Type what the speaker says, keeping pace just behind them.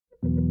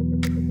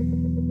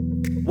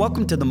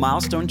Welcome to the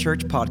Milestone Church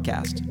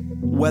podcast.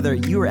 Whether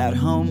you are at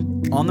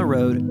home, on the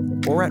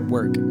road, or at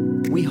work,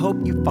 we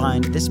hope you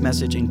find this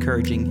message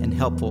encouraging and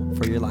helpful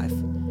for your life.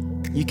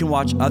 You can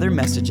watch other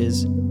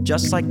messages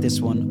just like this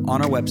one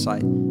on our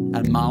website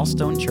at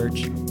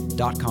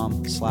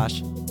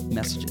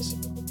milestonechurch.com/messages.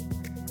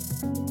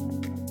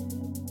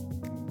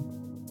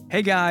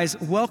 Hey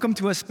guys, welcome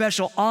to a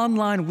special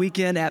online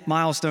weekend at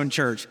Milestone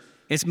Church.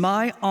 It's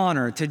my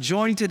honor to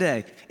join you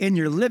today in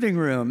your living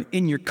room,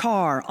 in your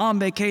car, on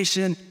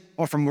vacation,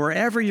 or from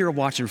wherever you're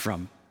watching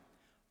from.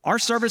 Our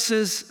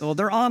services,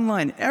 they're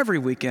online every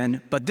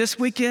weekend, but this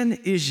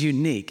weekend is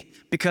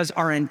unique because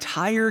our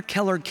entire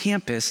Keller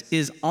campus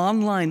is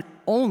online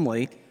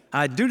only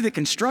due to the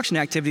construction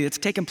activity that's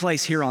taking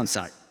place here on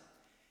site.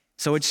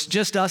 So it's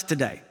just us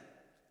today.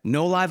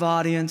 No live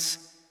audience,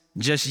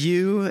 just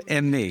you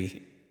and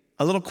me.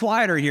 A little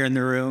quieter here in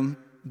the room,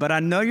 but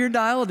I know you're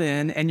dialed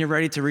in and you're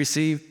ready to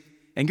receive.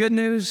 And good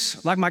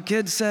news, like my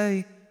kids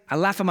say, I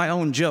laugh at my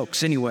own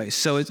jokes anyway,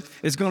 so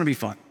it's going to be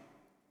fun.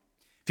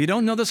 If you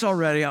don't know this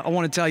already, I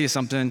want to tell you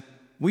something.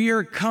 We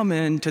are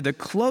coming to the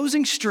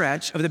closing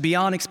stretch of the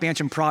Beyond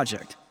Expansion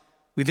project.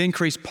 We've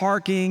increased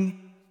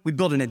parking, we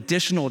built an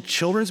additional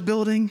children's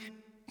building,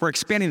 we're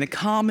expanding the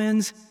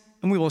commons,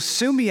 and we will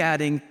soon be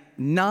adding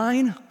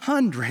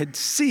 900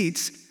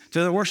 seats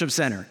to the worship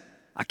center.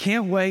 I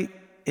can't wait,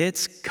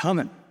 it's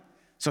coming.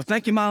 So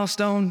thank you,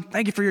 Milestone.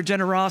 Thank you for your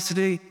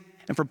generosity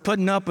and for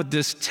putting up with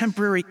this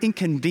temporary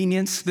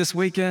inconvenience this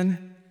weekend.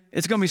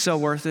 It's going to be so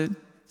worth it.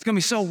 It's going to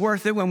be so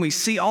worth it when we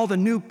see all the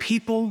new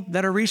people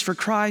that are reached for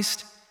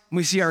Christ, and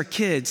we see our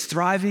kids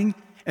thriving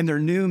in their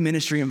new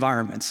ministry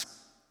environments.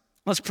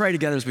 Let's pray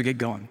together as we get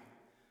going.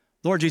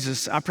 Lord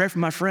Jesus, I pray for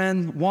my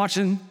friend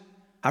watching.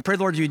 I pray,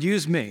 Lord, you'd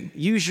use me.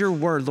 Use your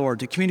word, Lord,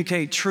 to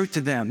communicate truth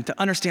to them, to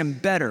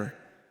understand better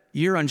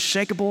your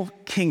unshakable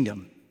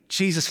kingdom. In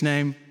Jesus'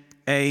 name,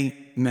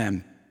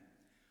 amen.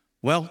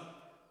 Well,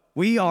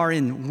 we are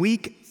in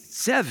week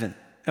 7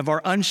 of our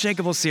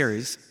Unshakable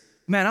series.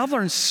 Man, I've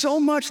learned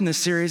so much in this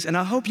series, and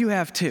I hope you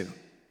have too.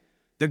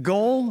 The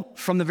goal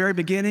from the very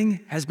beginning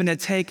has been to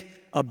take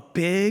a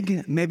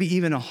big, maybe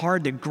even a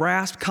hard to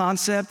grasp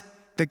concept,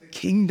 the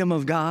kingdom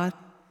of God,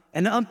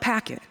 and to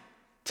unpack it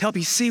to help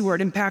you see where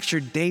it impacts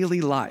your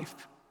daily life.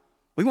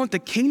 We want the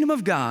kingdom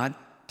of God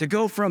to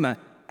go from an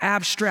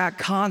abstract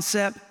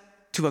concept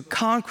to a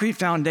concrete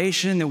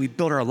foundation that we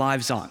build our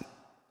lives on.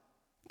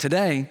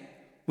 Today,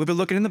 we'll be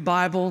looking in the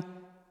Bible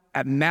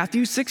at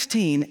Matthew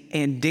 16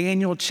 and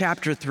Daniel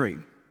chapter 3.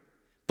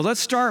 But let's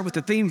start with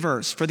the theme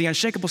verse for the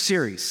Unshakable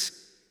series,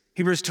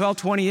 Hebrews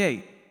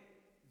 12:28.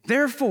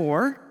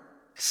 Therefore,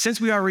 since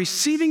we are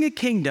receiving a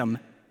kingdom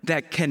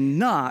that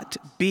cannot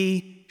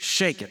be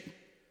shaken,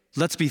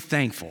 let's be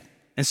thankful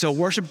and so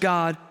worship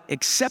God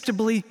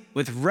acceptably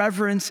with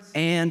reverence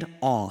and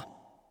awe.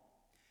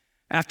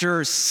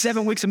 After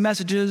 7 weeks of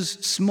messages,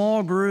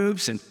 small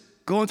groups, and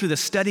going through the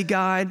study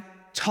guide,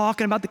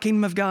 talking about the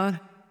kingdom of God,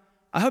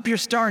 I hope you're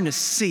starting to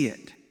see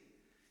it.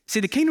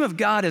 See, the kingdom of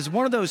God is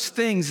one of those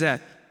things that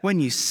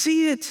when you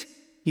see it,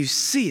 you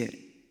see it.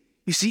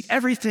 You see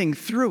everything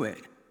through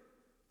it.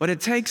 But it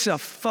takes a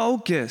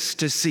focus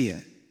to see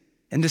it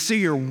and to see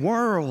your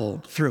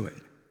world through it.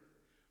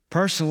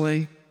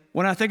 Personally,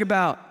 when I think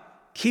about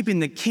keeping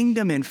the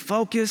kingdom in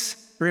focus,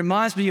 it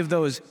reminds me of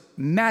those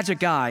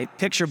Magic Eye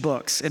picture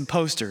books and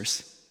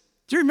posters.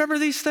 Do you remember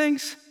these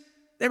things?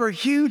 They were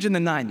huge in the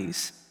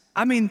 90s.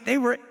 I mean, they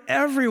were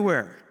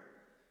everywhere.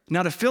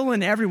 Now, to fill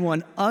in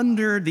everyone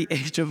under the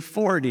age of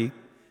 40,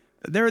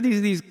 there are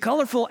these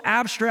colorful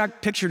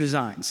abstract picture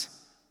designs.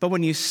 But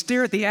when you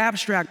stare at the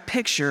abstract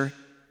picture,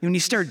 when you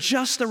stare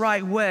just the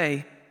right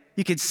way,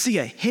 you could see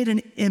a hidden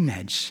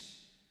image.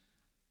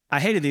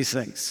 I hated these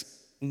things,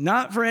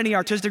 not for any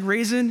artistic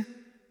reason,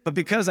 but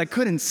because I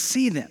couldn't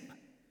see them.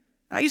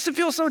 I used to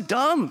feel so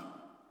dumb.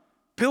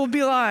 People would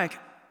be like,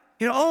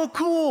 oh,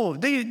 cool,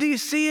 do you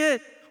see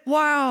it?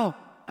 Wow.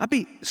 I'd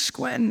be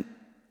squinting,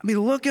 I'd be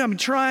looking, I'd be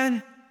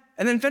trying,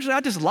 and then eventually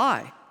I'd just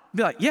lie. I'd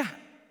be like, yeah,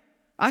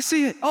 I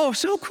see it. Oh,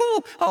 so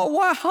cool. Oh,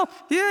 wow.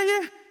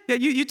 Yeah,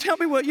 you tell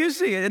me what you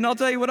see, and I'll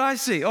tell you what I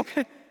see.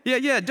 Okay.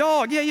 Yeah,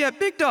 dog. Yeah,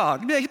 big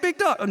dog. Yeah, big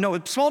dog. Oh, no,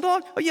 small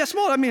dog? Oh, yeah,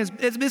 small. I mean,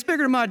 it's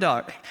bigger than my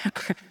dog.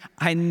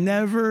 I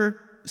never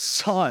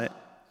saw it.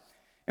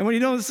 And when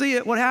you don't see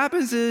it, what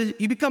happens is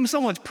you become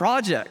someone's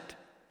project.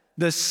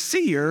 The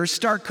seers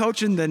start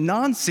coaching the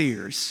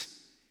non-seers.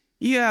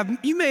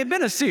 You may have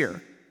been a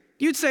seer.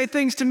 You'd say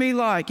things to me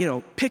like,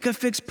 pick a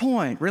fixed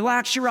point,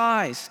 relax your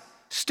eyes,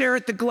 stare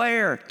at the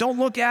glare, don't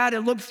look at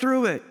it, look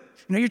through it.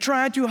 You're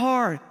trying too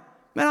hard.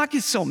 Man, I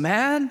get so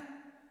mad.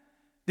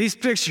 These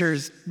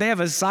pictures, they have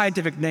a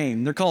scientific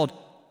name. They're called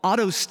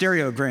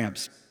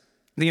autostereograms.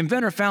 The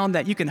inventor found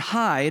that you can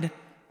hide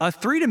a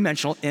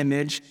 3-dimensional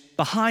image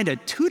behind a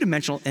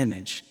 2-dimensional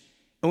image.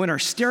 And when our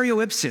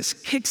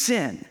stereoipsis kicks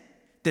in,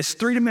 this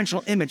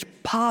 3-dimensional image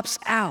pops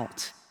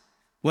out.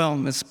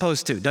 Well, it's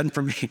supposed to, doesn't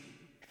for me.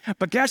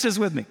 But catch this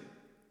with me.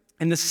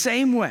 In the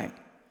same way,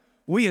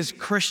 we as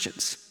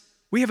Christians,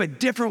 we have a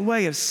different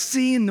way of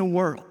seeing the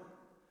world.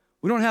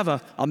 We don't have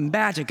a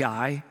magic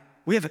eye.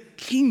 We have a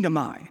kingdom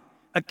eye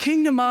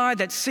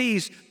that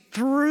sees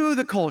through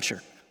the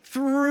culture,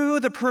 through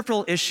the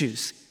peripheral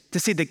issues, to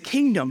see the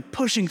kingdom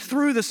pushing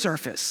through the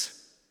surface.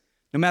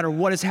 No matter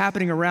what is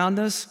happening around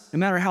us, no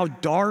matter how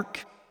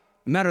dark,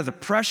 no matter the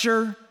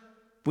pressure,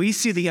 we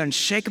see the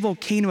unshakable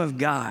kingdom of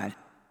God.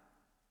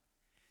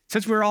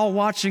 Since we're all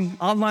watching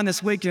online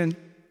this weekend,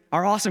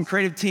 our awesome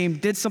creative team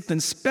did something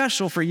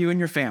special for you and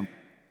your family.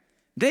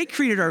 They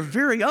created our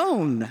very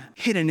own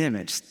hidden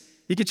image.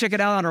 You can check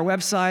it out on our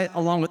website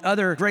along with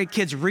other great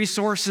kids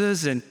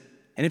resources. And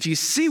if you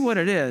see what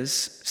it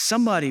is,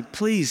 somebody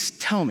please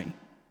tell me.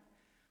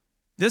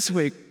 This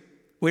week,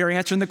 we are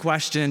answering the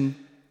question,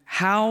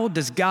 how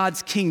does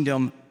God's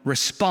kingdom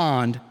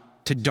respond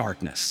to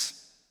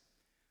darkness?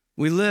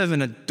 We live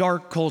in a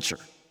dark culture.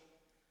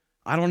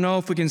 I don't know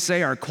if we can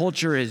say our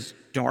culture is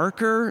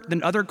darker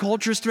than other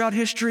cultures throughout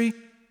history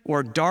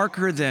or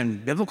darker than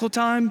biblical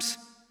times,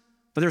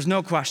 but there's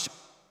no question.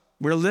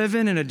 We're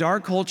living in a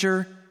dark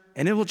culture,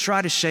 and it will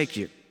try to shake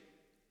you.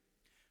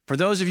 For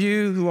those of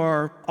you who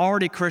are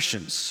already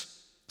Christians,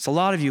 it's a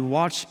lot of you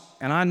watch,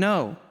 and I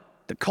know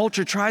the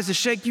culture tries to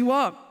shake you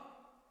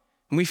up,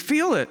 and we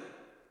feel it.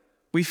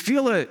 We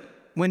feel it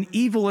when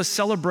evil is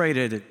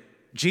celebrated,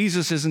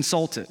 Jesus is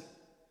insulted.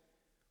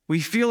 We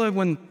feel it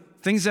when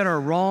things that are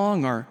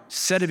wrong are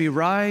said to be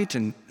right,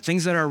 and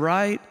things that are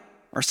right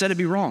are said to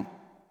be wrong.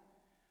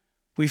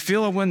 We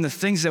feel it when the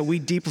things that we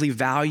deeply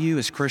value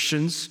as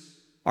Christians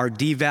are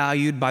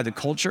devalued by the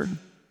culture.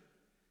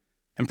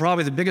 And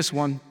probably the biggest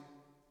one,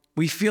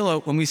 we feel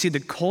it when we see the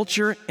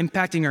culture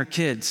impacting our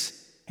kids,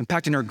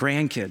 impacting our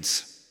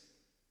grandkids.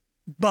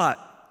 But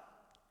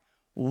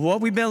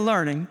what we've been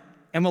learning,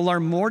 and we'll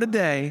learn more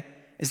today,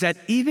 is that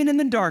even in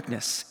the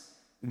darkness,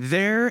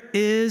 there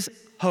is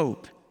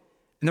hope.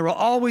 And there will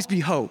always be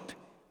hope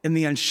in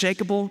the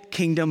unshakable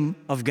kingdom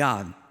of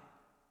God.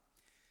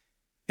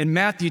 In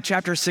Matthew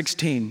chapter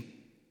 16,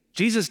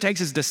 Jesus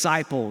takes his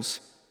disciples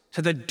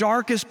to the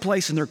darkest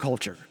place in their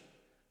culture,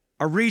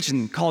 a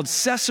region called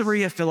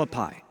Caesarea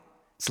Philippi.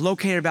 It's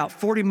located about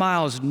 40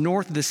 miles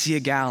north of the Sea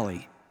of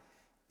Galilee.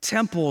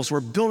 Temples were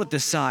built at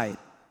this site,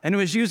 and it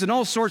was used in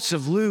all sorts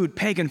of lewd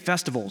pagan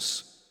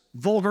festivals,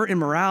 vulgar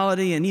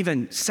immorality, and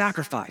even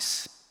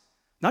sacrifice.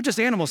 Not just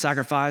animal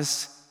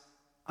sacrifice.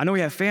 I know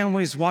we have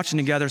families watching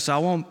together, so I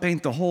won't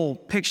paint the whole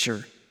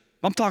picture.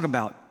 I'm talking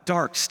about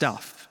dark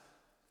stuff.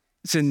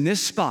 It's in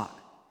this spot,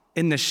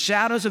 in the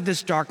shadows of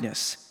this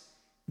darkness,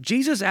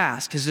 Jesus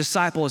asked his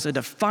disciples a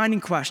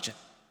defining question,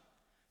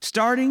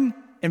 starting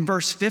in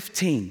verse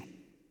 15.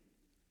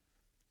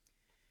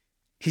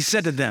 He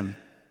said to them,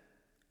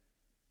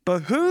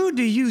 "But who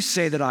do you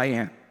say that I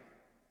am?"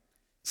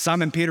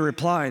 Simon Peter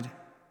replied,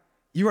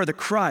 "You are the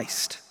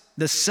Christ,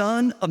 the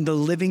Son of the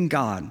living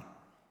God."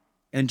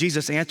 And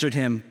Jesus answered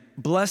him,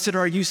 "Blessed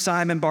are you,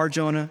 Simon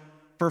Bar-Jonah,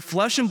 for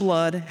flesh and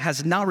blood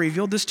has not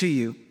revealed this to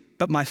you,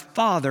 but my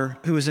Father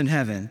who is in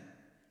heaven.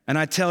 And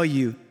I tell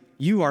you,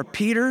 you are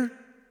Peter,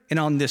 and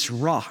on this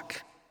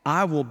rock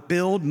I will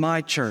build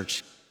my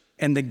church,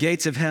 and the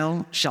gates of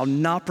hell shall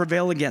not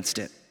prevail against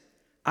it.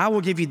 I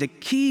will give you the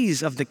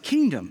keys of the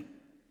kingdom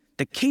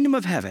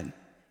of heaven,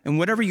 and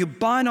whatever you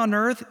bind on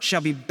earth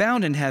shall be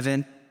bound in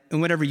heaven,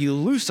 and whatever you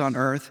loose on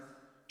earth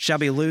shall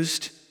be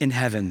loosed in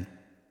heaven."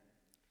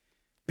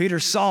 Peter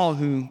saw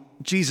who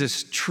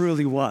Jesus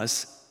truly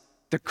was,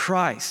 the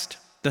Christ,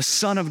 the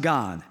Son of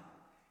God.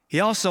 He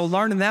also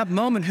learned in that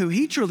moment who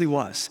he truly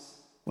was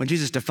when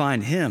Jesus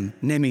defined him,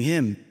 naming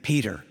him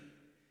Peter.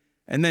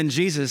 And then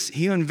Jesus,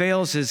 he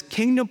unveils his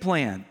kingdom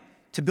plan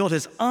to build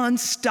his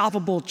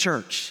unstoppable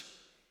church.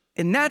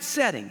 In that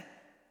setting,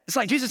 it's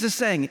like Jesus is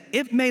saying,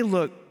 it may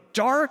look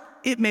dark,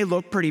 it may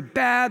look pretty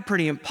bad,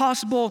 pretty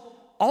impossible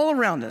all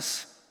around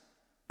us,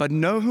 but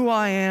know who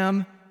I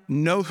am,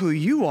 know who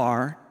you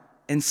are,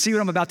 and see what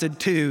I'm about to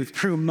do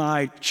through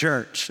my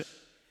church.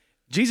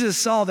 Jesus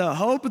saw the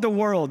hope of the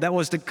world that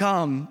was to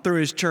come through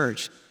his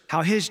church,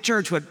 how his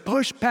church would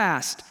push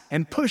past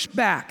and push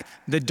back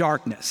the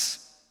darkness.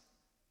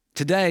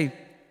 Today,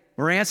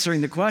 we're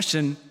answering the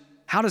question,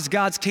 how does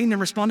God's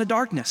kingdom respond to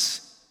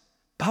darkness?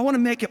 But I want to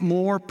make it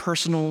more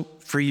personal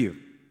for you.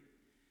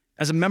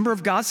 As a member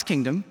of God's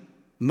kingdom,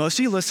 most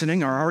of you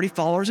listening are already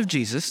followers of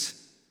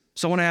Jesus,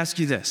 so I want to ask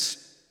you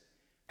this.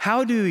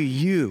 How do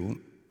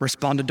you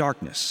respond to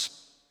darkness?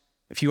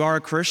 If you are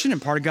a Christian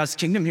and part of God's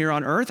kingdom here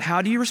on earth,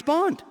 how do you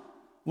respond?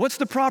 What's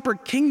the proper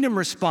kingdom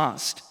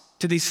response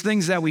to these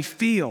things that we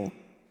feel,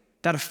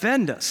 that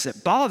offend us,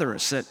 that bother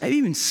us, that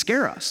even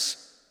scare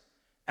us?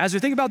 As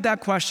we think about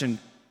that question,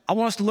 I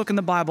want us to look in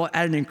the Bible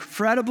at an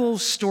incredible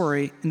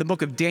story in the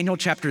book of Daniel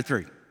chapter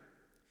 3.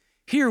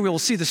 Here we will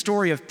see the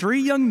story of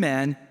 3 young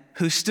men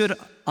who stood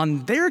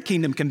on their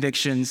kingdom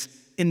convictions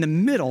in the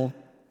middle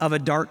of a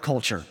dark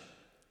culture.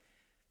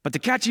 But to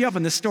catch you up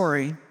in this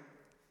story,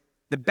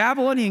 the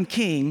Babylonian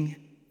king,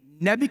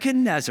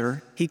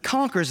 Nebuchadnezzar, he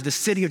conquers the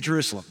city of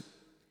Jerusalem.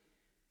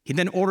 He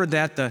then ordered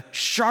that the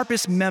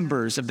sharpest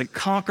members of the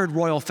conquered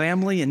royal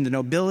family and the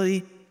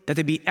nobility, that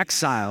they be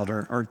exiled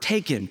or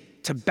taken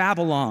to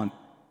Babylon.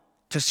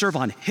 to serve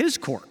on his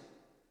court.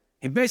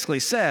 He basically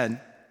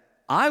said,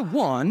 I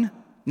won,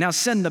 now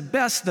send the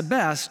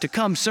best to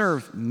come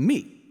serve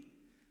me.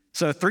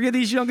 So 3 of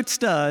these young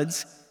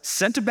studs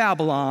sent to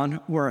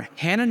Babylon were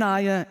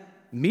Hananiah,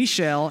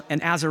 Mishael,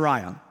 and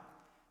Azariah.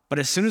 But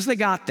as soon as they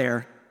got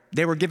there,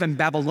 they were given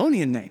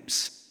Babylonian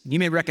names. You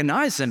may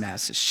recognize them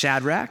as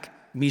Shadrach,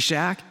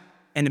 Meshach,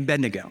 and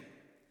Abednego.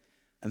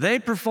 They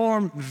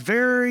performed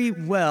very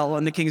well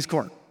in the king's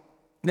court.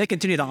 They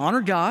continued to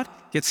honor God,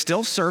 yet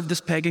still served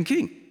this pagan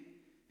king.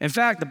 In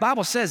fact, the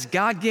Bible says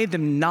God gave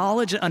them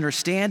knowledge and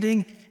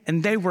understanding,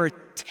 and they were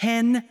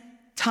 10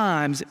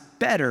 times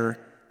better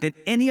than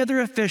any other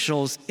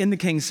officials in the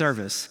king's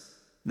service.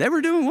 They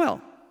were doing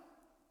well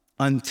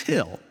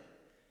until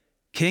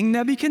King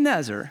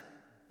Nebuchadnezzar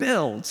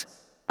builds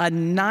a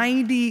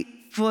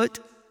 90-foot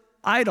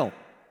idol.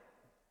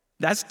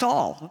 That's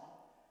tall.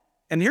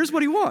 And here's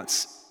what he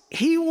wants.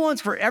 He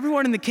wants for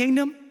everyone in the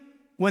kingdom,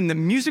 when the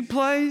music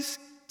plays,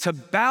 to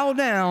bow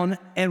down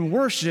and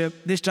worship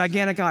this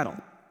gigantic idol.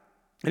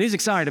 And he's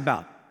excited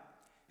about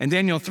it. In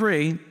Daniel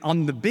 3,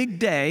 on the big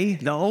day,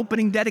 the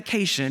opening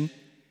dedication,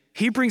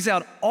 he brings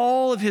out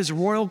all of his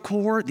royal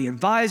court, the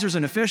advisors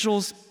and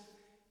officials.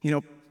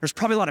 There's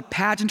probably a lot of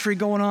pageantry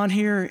going on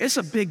here. It's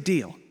a big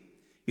deal.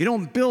 You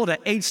don't build an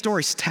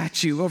 8-story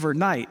statue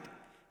overnight.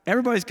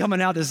 Everybody's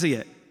coming out to see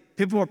it.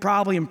 People are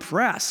probably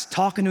impressed,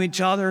 talking to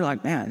each other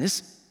like, man, this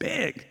is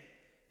big.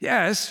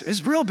 Yeah,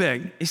 it's real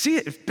big. You see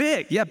it? It's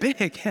big. Yeah,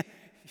 big.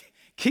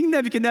 King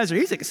Nebuchadnezzar,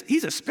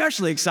 he's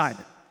especially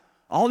excited.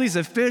 All these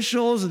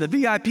officials in the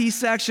VIP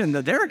section,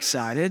 they're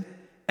excited.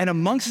 And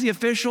amongst the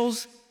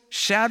officials,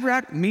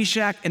 Shadrach,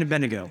 Meshach, and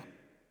Abednego,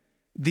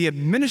 the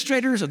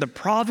administrators of the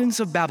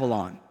province of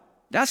Babylon.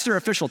 That's their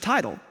official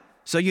title.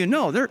 So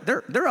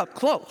they're up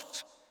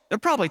close. They're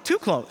probably too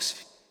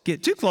close.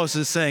 Get too close to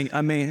this thing.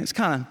 I mean, it's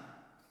kind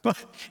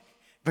of,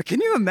 but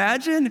can you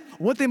imagine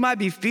what they might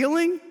be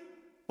feeling?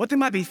 What they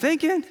might be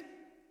thinking?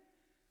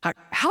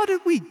 How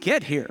did we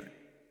get here?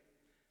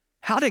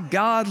 How did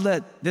God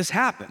let this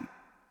happen?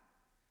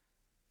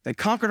 They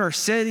conquered our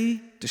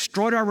city,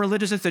 destroyed our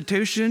religious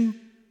institution,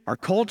 our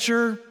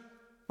culture,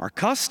 our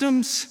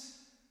customs.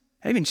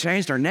 They even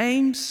changed our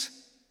names.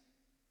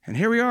 And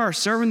here we are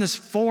serving this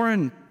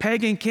foreign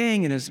pagan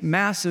king and his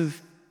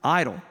massive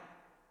idol.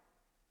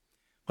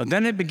 But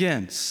then it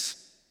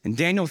begins. In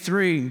Daniel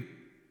 3,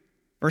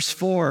 verse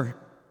 4,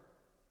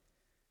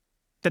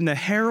 then the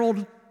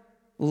herald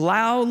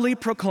loudly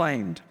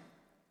proclaimed,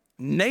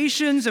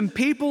 nations and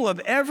people of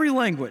every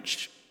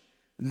language,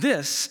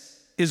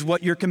 this is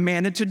what you're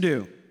commanded to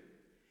do.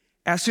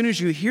 As soon as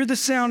you hear the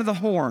sound of the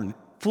horn,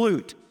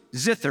 flute,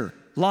 zither,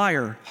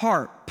 lyre,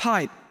 harp,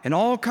 pipe, and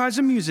all kinds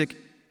of music,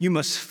 you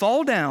must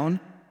fall down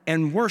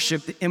and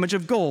worship the image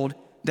of gold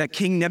that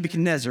King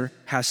Nebuchadnezzar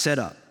has set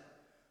up.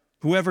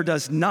 Whoever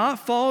does not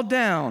fall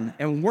down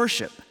and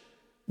worship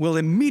will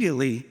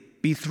immediately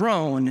be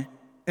thrown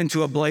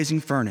into a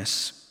blazing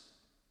furnace.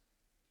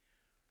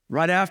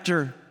 Right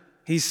after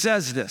he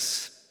says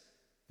this,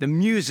 the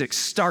music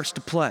starts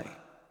to play,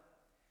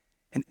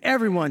 and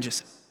everyone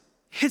just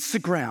hits the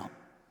ground.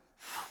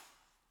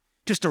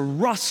 Just a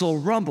rustle,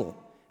 rumble,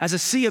 as a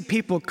sea of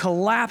people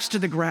collapse to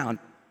the ground.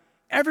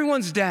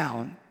 Everyone's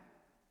down,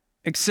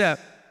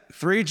 except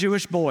 3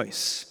 Jewish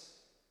boys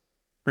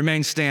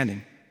remain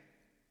standing.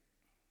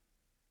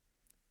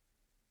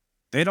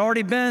 They'd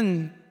already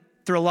been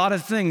through a lot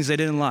of things they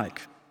didn't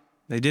like,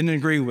 they didn't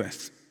agree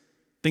with,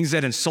 things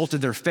that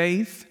insulted their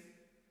faith.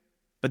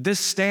 But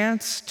this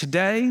stance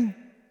today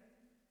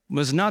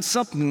was not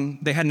something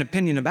they had an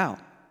opinion about.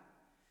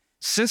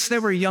 Since they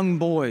were young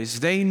boys,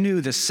 they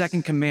knew the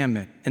second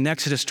commandment in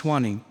Exodus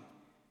 20.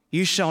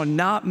 You shall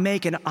not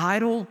make an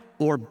idol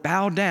or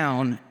bow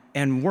down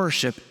and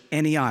worship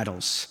any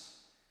idols.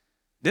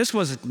 This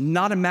was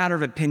not a matter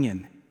of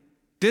opinion.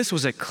 This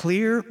was a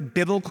clear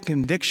biblical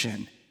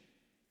conviction,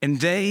 and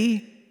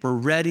they were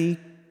ready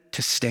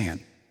to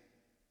stand.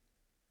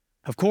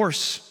 Of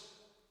course,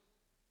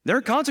 there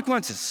are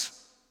consequences.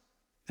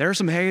 There are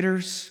some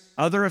haters,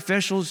 other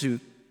officials who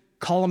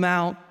call them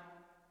out,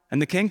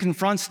 and the king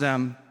confronts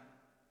them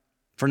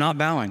for not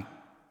bowing.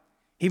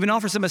 He even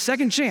offers them a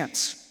second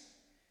chance.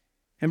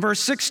 In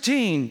verse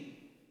 16,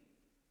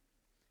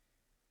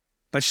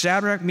 but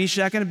Shadrach,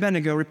 Meshach, and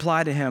Abednego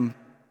replied to him,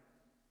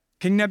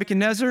 King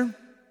Nebuchadnezzar,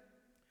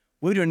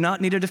 we do not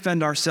need to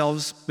defend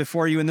ourselves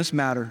before you in this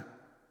matter.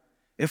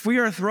 If we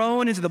are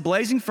thrown into the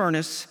blazing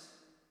furnace,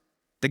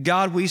 the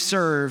God we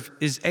serve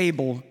is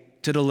able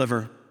to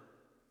deliver.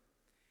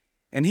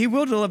 And he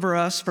will deliver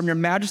us from your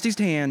majesty's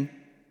hand.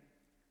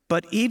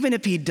 But even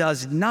if he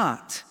does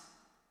not,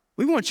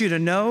 we want you to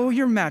know,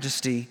 your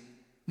majesty,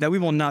 that we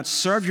will not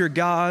serve your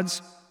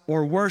gods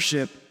or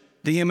worship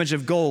the image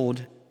of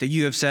gold that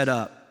you have set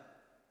up.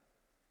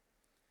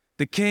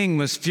 The king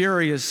was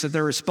furious at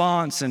their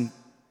response, and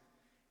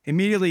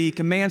immediately he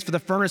commands for the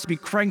furnace to be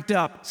cranked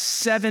up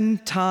 7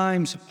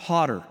 times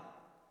hotter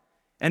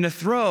and to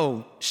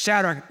throw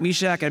Shadrach,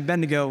 Meshach, and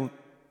Abednego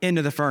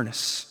into the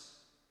furnace.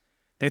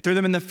 They threw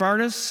them in the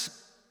furnace,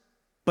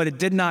 but it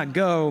did not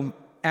go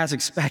as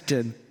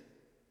expected.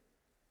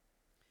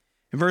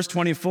 In verse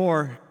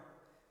 24,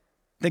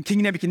 then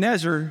King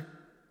Nebuchadnezzar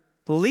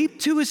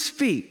leaped to his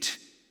feet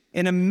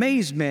in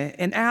amazement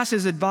and asked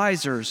his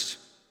advisors,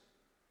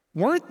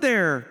 weren't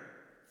there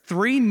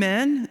 3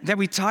 men that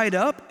we tied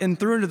up and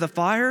threw into the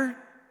fire?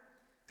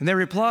 And they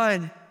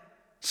replied,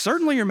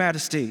 certainly, Your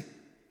Majesty.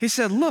 He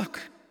said,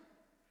 look,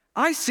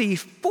 I see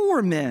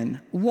 4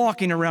 men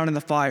walking around in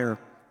the fire,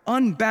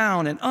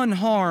 unbound and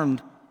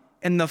unharmed,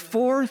 and the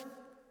 4th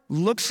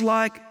looks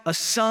like a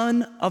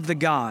son of the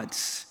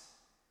gods.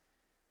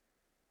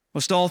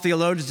 Most all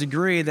theologians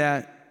agree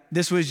that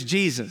this was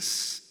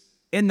Jesus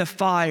in the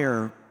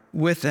fire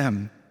with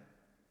them.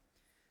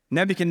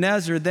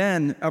 Nebuchadnezzar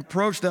then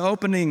approached the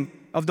opening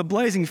of the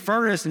blazing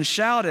furnace and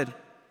shouted,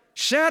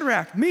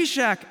 Shadrach,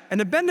 Meshach,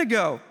 and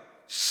Abednego,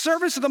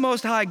 servants of the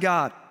Most High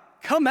God,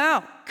 come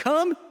out,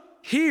 come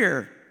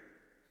here.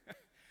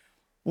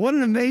 What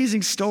an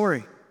amazing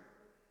story.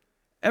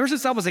 Ever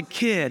since I was a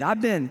kid,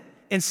 I've been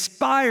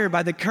inspired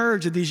by the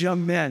courage of these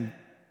young men.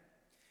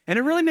 And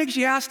it really makes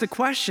you ask the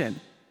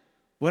question,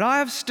 would I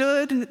have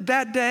stood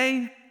that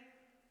day?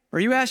 Or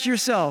you ask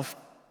yourself,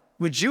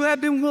 would you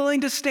have been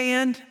willing to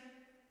stand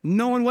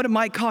knowing what it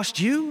might cost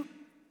you?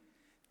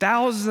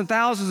 Thousands and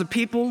thousands of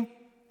people,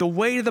 the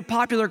weight of the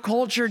popular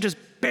culture just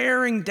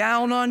bearing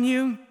down on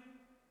you.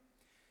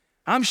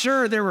 I'm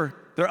sure there are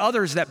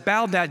others that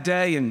bowed that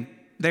day and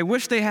they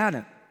wish they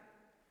hadn't.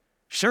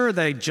 Sure,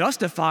 they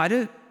justified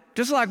it,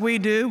 just like we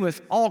do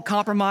with all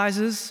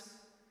compromises.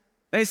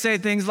 They say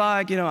things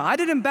like, I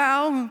didn't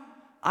bow.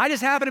 I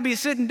just happened to be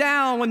sitting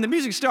down when the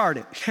music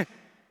started.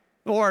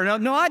 Or,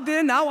 no, I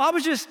didn't. I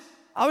was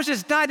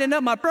just tightening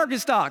up my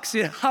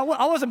Birkenstocks. I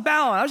wasn't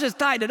bowing. I was just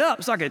tightening it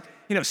up so I could,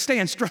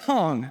 stand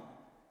strong.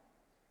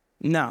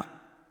 No.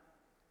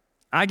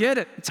 I get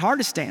it. It's hard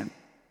to stand.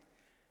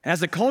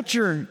 As the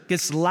culture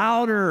gets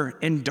louder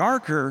and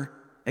darker,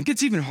 it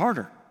gets even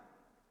harder.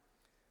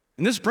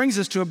 And this brings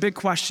us to a big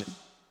question.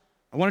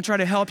 I want to try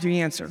to help you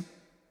answer.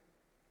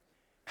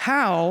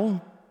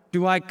 How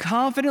do I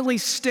confidently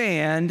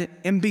stand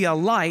and be a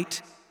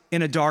light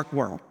in a dark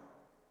world?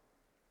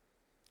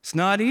 It's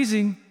not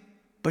easy,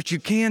 but you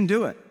can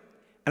do it.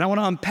 And I want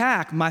to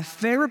unpack my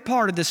favorite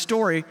part of this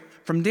story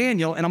from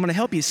Daniel, and I'm going to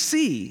help you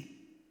see.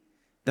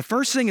 The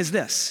first thing is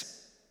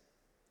this: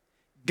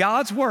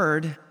 God's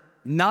word,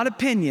 not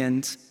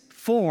opinions,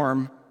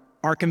 form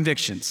our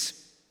convictions.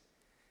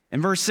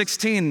 In verse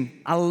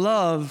 16, I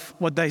love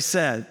what they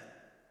said.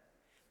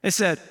 They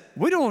said,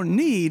 we don't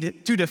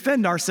need to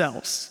defend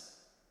ourselves.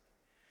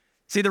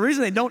 See, the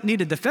reason they don't need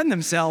to defend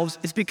themselves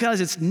is because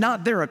it's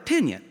not their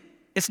opinion.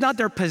 It's not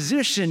their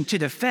position to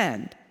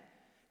defend.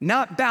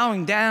 Not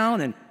bowing down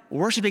and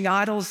worshiping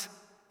idols,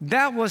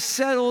 that was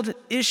settled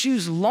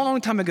issues long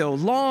time ago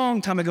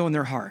in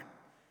their heart.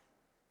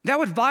 That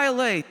would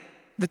violate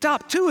the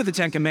top 2 of the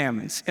 10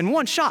 Commandments in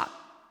one shot.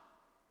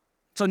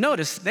 So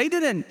notice, they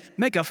didn't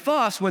make a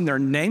fuss when their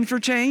names were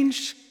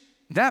changed.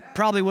 That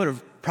probably would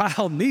have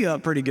riled me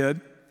up pretty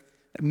good,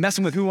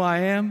 messing with who I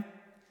am.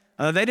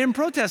 They didn't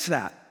protest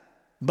that.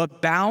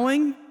 But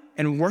bowing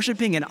and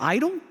worshiping an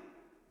idol,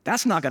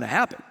 that's not going to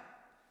happen.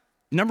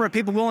 The number of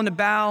people willing to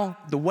bow,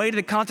 the weight of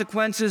the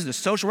consequences, the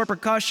social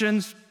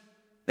repercussions,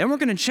 they weren't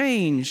going to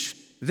change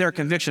their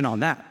conviction on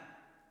that.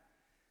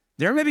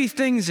 There may be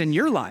things in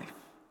your life,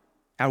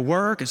 at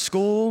work, at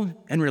school,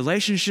 in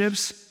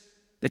relationships,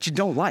 that you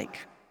don't like.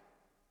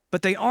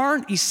 But they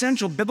aren't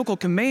essential biblical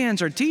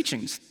commands or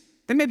teachings.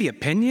 They may be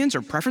opinions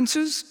or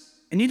preferences,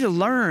 and you need to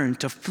learn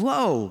to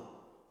flow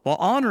while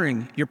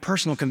honoring your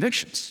personal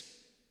convictions.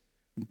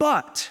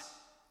 But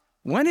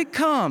when it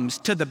comes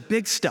to the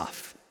big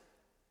stuff,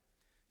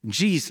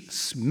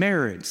 Jesus,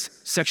 marriage,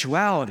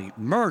 sexuality,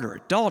 murder,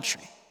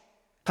 adultery,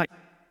 like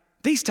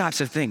these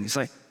types of things,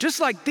 just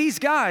like these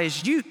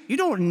guys, you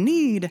don't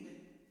need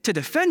to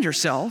defend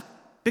yourself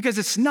because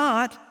it's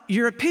not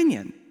your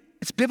opinion.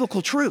 It's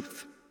biblical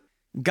truth.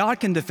 God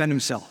can defend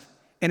himself.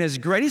 And his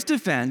greatest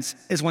defense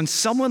is when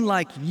someone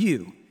like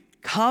you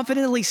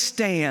confidently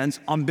stands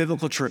on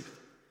biblical truth.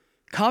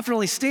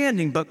 Confidently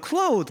standing, but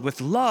clothed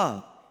with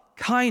love,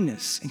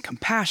 kindness, and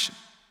compassion.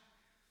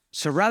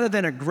 So rather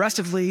than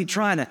aggressively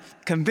trying to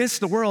convince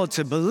the world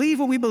to believe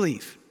what we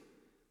believe,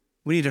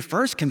 we need to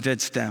first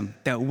convince them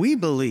that we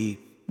believe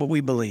what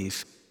we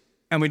believe.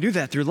 And we do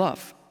that through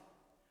love.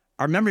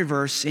 Our memory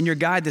verse in your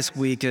guide this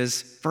week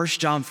is 1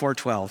 John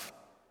 4:12.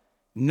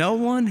 No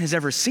one has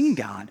ever seen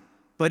God,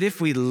 but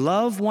if we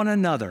love one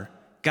another,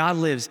 God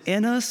lives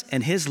in us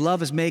and his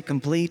love is made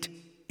complete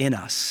in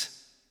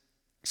us.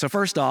 So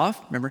first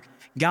off, remember,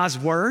 God's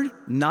word,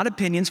 not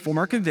opinions, form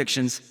our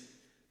convictions.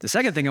 The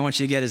second thing I want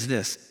you to get is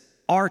this: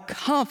 our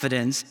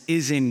confidence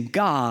is in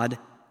God,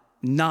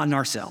 not in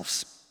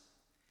ourselves.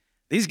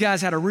 These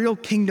guys had a real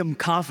kingdom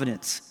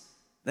confidence.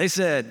 They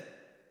said,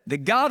 the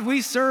God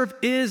we serve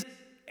is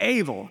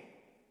able.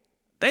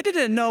 They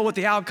didn't know what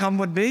the outcome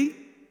would be,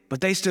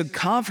 but they stood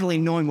confidently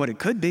knowing what it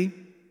could be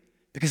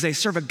because they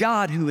serve a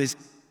God who is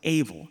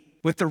able.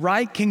 With the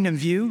right kingdom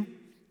view,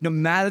 no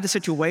matter the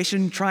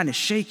situation trying to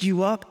shake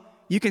you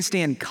up, you can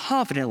stand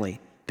confidently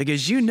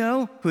because you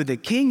know who the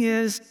King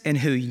is and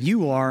who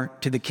you are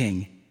to the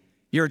King.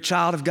 You're a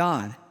child of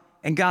God,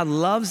 and God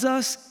loves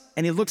us,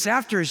 and he looks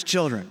after his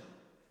children.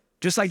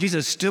 Just like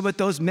Jesus stood with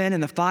those men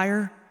in the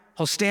fire,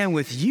 he'll stand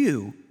with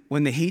you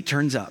when the heat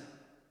turns up.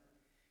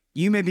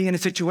 You may be in a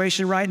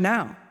situation right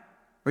now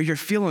where you're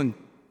feeling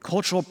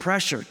cultural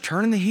pressure,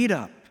 turning the heat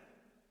up.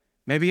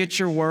 Maybe it's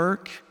your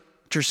work,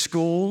 it's your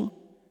school.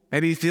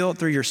 Maybe you feel it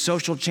through your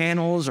social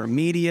channels or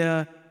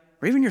media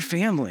or even your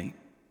family.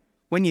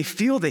 When you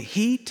feel the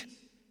heat,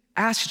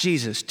 ask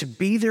Jesus to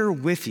be there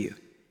with you,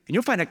 and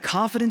you'll find a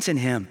confidence in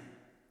him.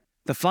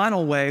 The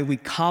final way we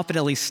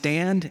confidently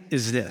stand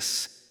is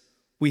this: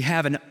 we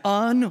have an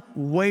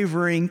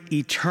unwavering,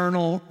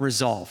 eternal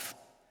resolve.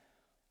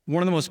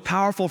 One of the most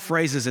powerful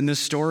phrases in this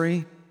story,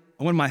 and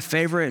one of my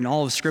favorite in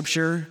all of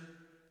Scripture,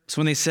 is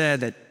when they said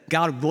that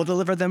God will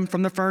deliver them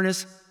from the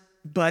furnace,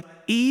 but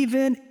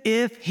even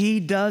if he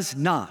does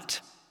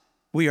not,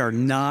 we are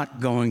not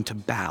going to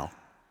bow.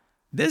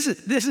 This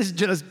is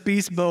just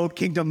beast mode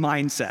kingdom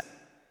mindset.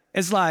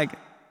 It's like,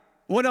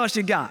 what else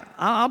you got?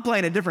 I'm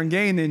playing a different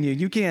game than you.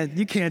 You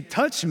can't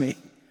touch me.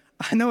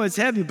 I know it's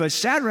heavy, but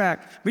Shadrach,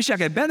 Meshach,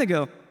 and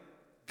Abednego,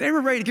 they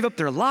were ready to give up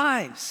their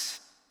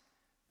lives.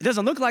 It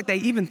doesn't look like they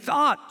even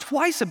thought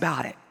twice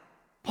about it.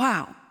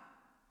 Wow.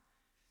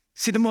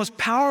 See, the most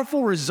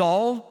powerful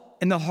resolve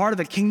in the heart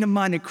of a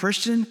kingdom-minded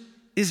Christian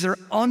is their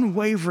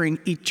unwavering,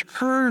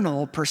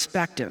 eternal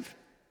perspective.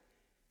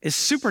 It's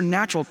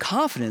supernatural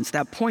confidence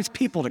that points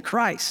people to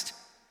Christ.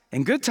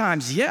 In good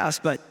times, yes,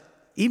 but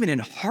even in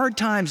hard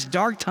times,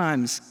 dark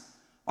times,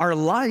 our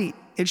light,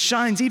 it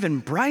shines even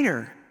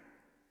brighter.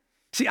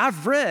 See,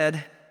 I've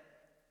read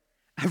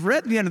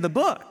the end of the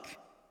book,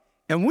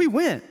 and we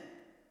win.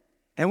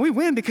 And we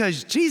win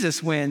because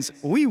Jesus wins,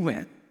 we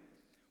win.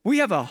 We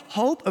have a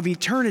hope of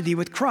eternity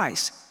with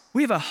Christ.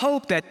 We have a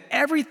hope that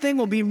everything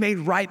will be made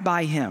right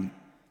by him.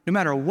 No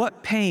matter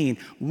what pain,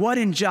 what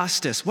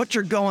injustice, what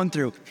you're going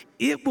through,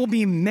 it will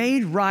be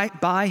made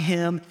right by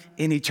him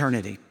in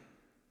eternity.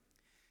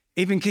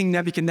 Even King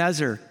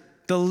Nebuchadnezzar,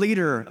 the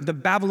leader of the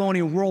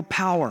Babylonian world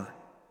power,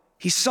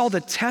 he saw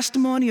the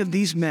testimony of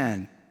these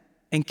men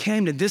and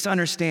came to this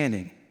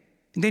understanding.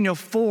 In Daniel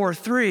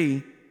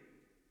 4:3,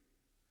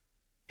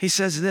 he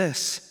says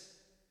this: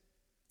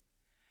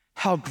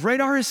 how great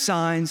are his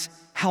signs,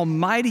 how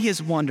mighty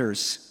his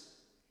wonders.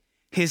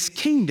 His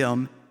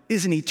kingdom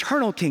is an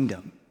eternal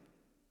kingdom.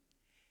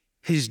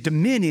 His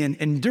dominion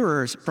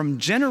endures from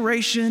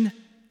generation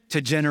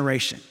to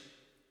generation.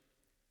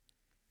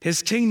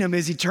 His kingdom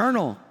is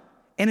eternal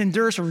and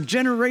endures from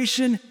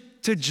generation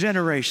to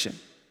generation.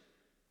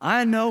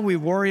 I know we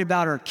worry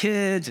about our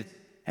kids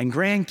and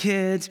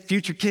grandkids,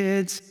 future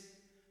kids,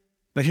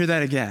 but hear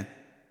that again.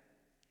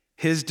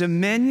 His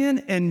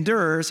dominion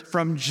endures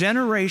from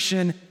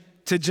generation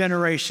to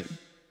generation.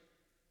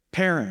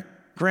 Parent,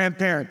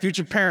 grandparent,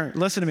 future parent,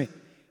 listen to me.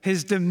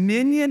 His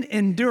dominion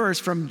endures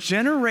from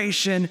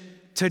generation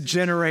to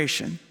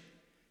generation.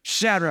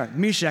 Shadrach,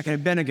 Meshach, and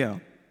Abednego,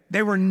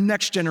 they were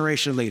next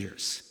generation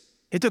leaders.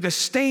 It took a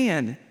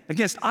stand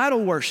against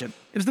idol worship.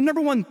 It was the number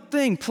one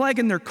thing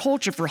plaguing their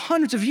culture for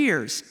hundreds of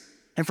years.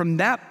 And from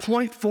that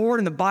point forward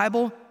in the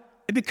Bible,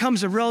 it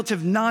becomes a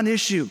relative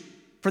non-issue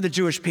for the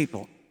Jewish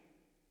people.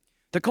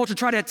 The culture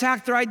tried to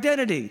attack their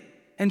identity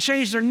and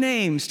change their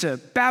names to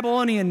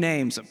Babylonian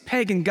names of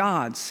pagan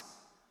gods.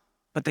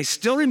 But they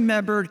still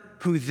remembered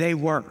who they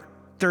were.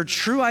 Their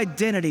true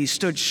identity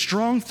stood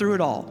strong through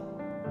it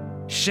all.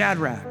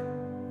 Shadrach,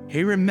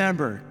 he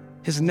remembered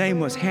his name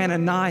was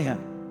Hananiah,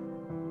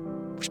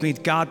 which means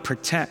God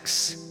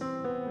protects.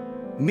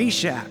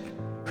 Meshach,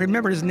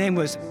 remembered his name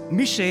was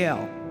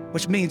Mishael,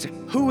 which means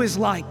who is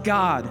like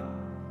God.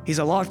 He's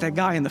a lot like that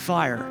guy in the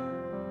fire.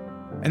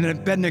 And then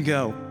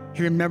Abednego,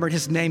 he remembered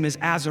his name is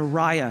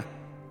Azariah.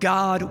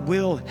 God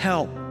will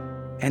help.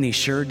 And he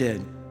sure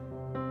did.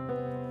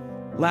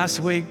 Last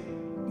week,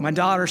 my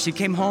daughter, she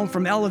came home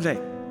from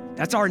Elevate.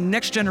 That's our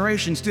next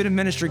generation student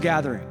ministry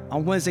gathering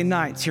on Wednesday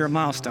nights here at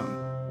Milestone.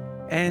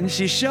 And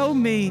she showed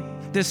me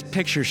this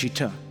picture she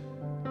took.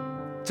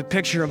 It's a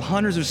picture of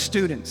hundreds of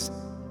students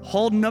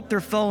holding up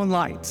their phone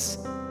lights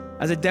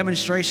as a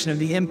demonstration of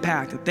the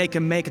impact that they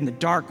can make in the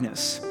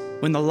darkness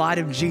when the light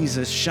of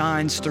Jesus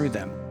shines through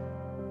them.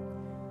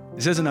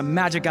 This isn't a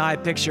magic eye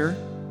picture,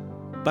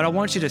 but I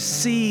want you to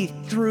see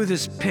through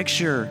this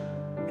picture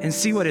and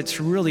see what it's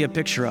really a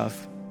picture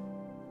of.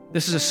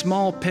 This is a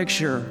small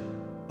picture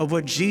of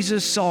what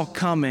Jesus saw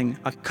coming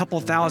a couple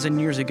thousand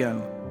years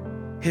ago.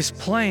 His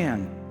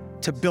plan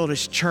to build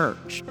his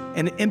church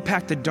and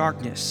impact the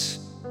darkness.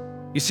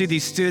 You see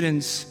these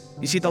students,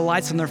 you see the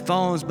lights on their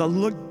phones, but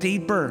look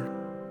deeper.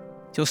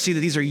 You'll see that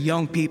these are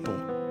young people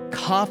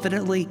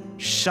confidently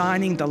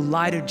shining the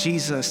light of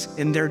Jesus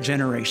in their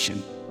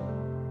generation.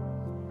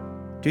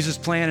 Jesus'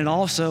 plan, it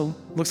also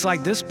looks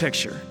like this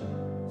picture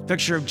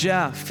of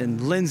Jeff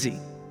and Lindsay.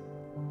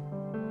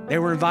 They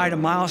were invited to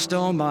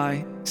Milestone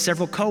by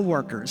several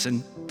co-workers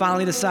and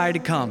finally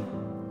decided to come.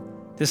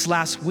 This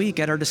last week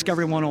at our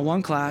Discovery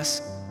 101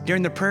 class,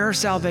 during the prayer of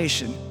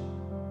salvation,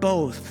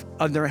 both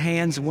of their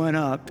hands went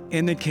up,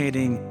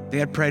 indicating they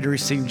had prayed to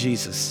receive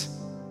Jesus.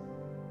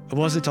 It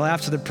wasn't until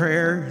after the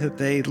prayer that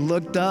they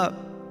looked up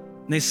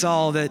and they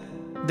saw that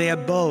they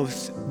had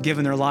both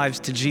given their lives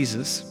to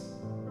Jesus.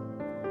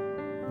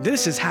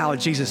 This is how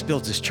Jesus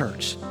builds his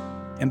church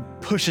and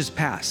pushes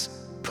back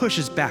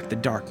the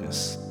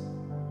darkness.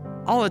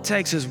 All it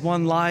takes is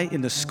one light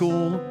in the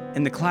school,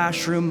 in the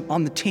classroom,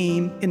 on the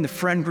team, in the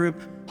friend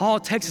group. All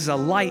it takes is a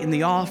light in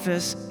the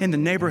office, in the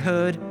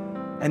neighborhood,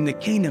 and the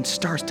kingdom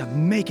starts to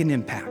make an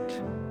impact.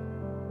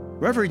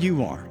 Wherever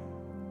you are,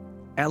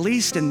 at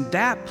least in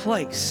that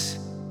place,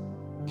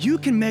 you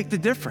can make the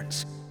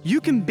difference.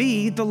 You can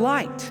be the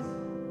light.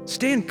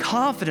 Stand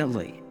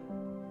confidently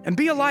and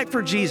be a light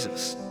for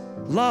Jesus.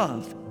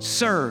 Love,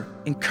 serve,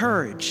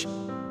 encourage.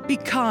 Be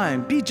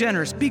kind, be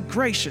generous, be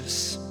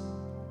gracious.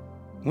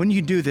 When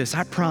you do this,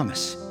 I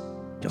promise,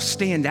 you'll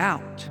stand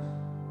out.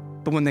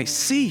 But when they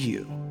see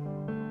you,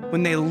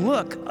 when they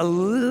look a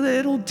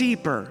little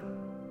deeper,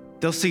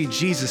 they'll see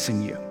Jesus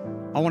in you.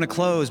 I want to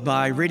close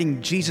by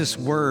reading Jesus'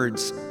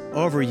 words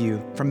over you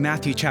from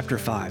Matthew chapter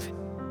 5.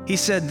 He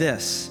said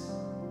this,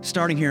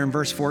 starting here in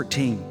verse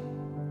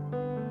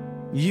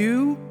 14.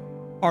 You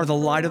are the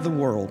light of the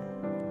world.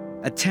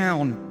 A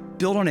town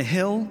built on a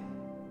hill,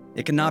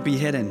 it cannot be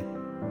hidden.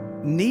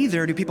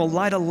 Neither do people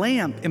light a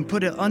lamp and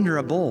put it under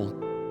a bowl.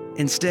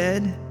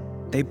 Instead,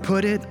 they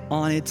put it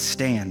on its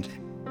stand,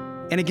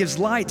 and it gives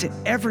light to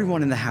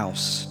everyone in the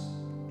house.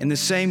 In the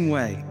same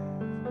way,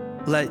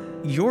 let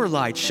your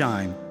light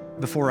shine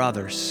before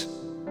others,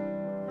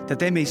 that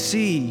they may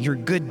see your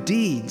good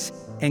deeds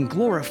and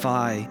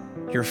glorify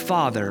your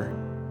Father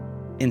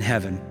in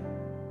heaven.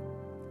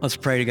 Let's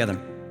pray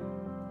together.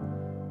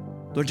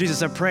 Lord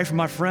Jesus, I pray for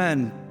my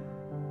friend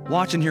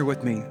watching here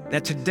with me,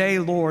 that today,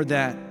 Lord,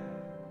 that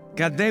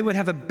God, they would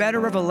have a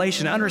better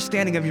revelation,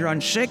 understanding of your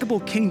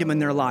unshakable kingdom in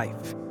their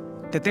life,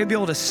 that they'd be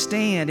able to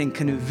stand in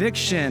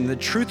conviction, the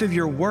truth of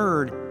your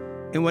word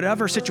in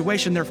whatever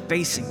situation they're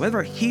facing,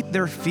 whatever heat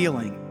they're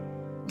feeling.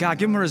 God,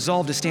 give them a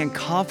resolve to stand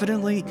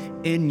confidently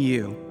in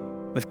you,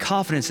 with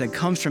confidence that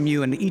comes from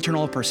you and an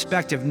eternal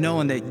perspective,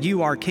 knowing that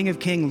you are King of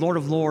Kings, Lord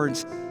of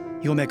Lords.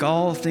 You'll make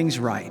all things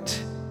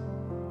right.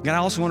 God, I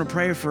also want to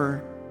pray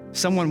for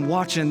someone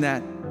watching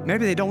that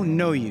maybe they don't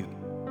know you.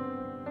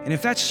 And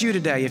if that's you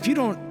today, if you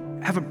don't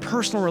have a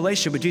personal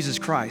relationship with Jesus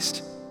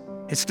Christ,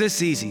 it's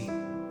this easy.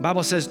 The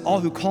Bible says, all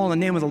who call on the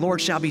name of the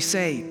Lord shall be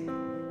saved.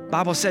 The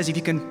Bible says, if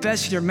you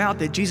confess with your mouth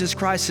that Jesus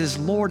Christ is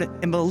Lord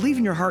and believe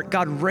in your heart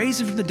God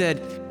raised him from the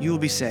dead, you will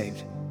be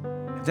saved.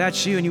 If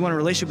that's you and you want a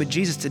relationship with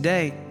Jesus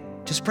today,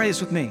 just pray this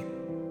with me.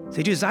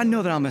 Say, Jesus, I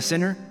know that I'm a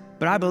sinner,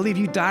 but I believe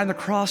you died on the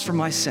cross for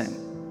my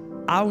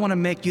sin. I want to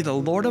make you the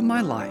Lord of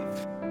my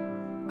life.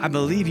 I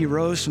believe you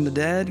rose from the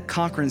dead,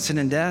 conquering sin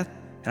and death,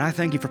 and I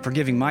thank you for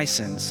forgiving my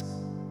sins.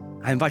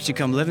 I invite you to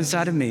come live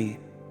inside of me.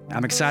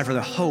 I'm excited for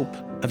the hope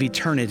of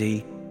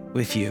eternity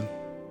with you.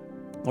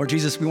 Lord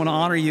Jesus, we want to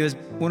honor you.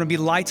 We want to be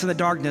lights in the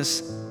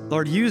darkness.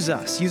 Lord, use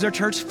us, use our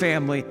church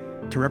family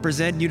to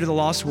represent you to the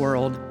lost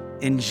world.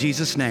 In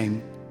Jesus'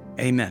 name,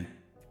 amen.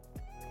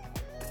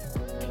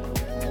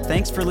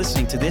 Thanks for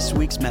listening to this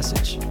week's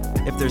message.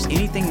 If there's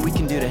anything we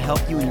can do to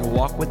help you in your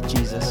walk with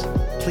Jesus,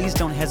 please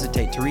don't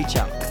hesitate to reach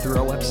out through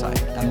our website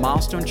at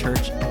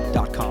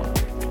milestonechurch.com.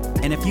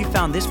 And if you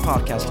found this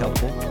podcast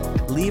helpful,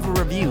 leave a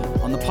review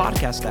on the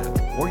podcast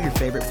app or your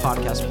favorite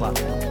podcast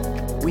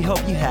platform. We hope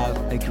you have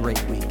a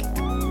great week.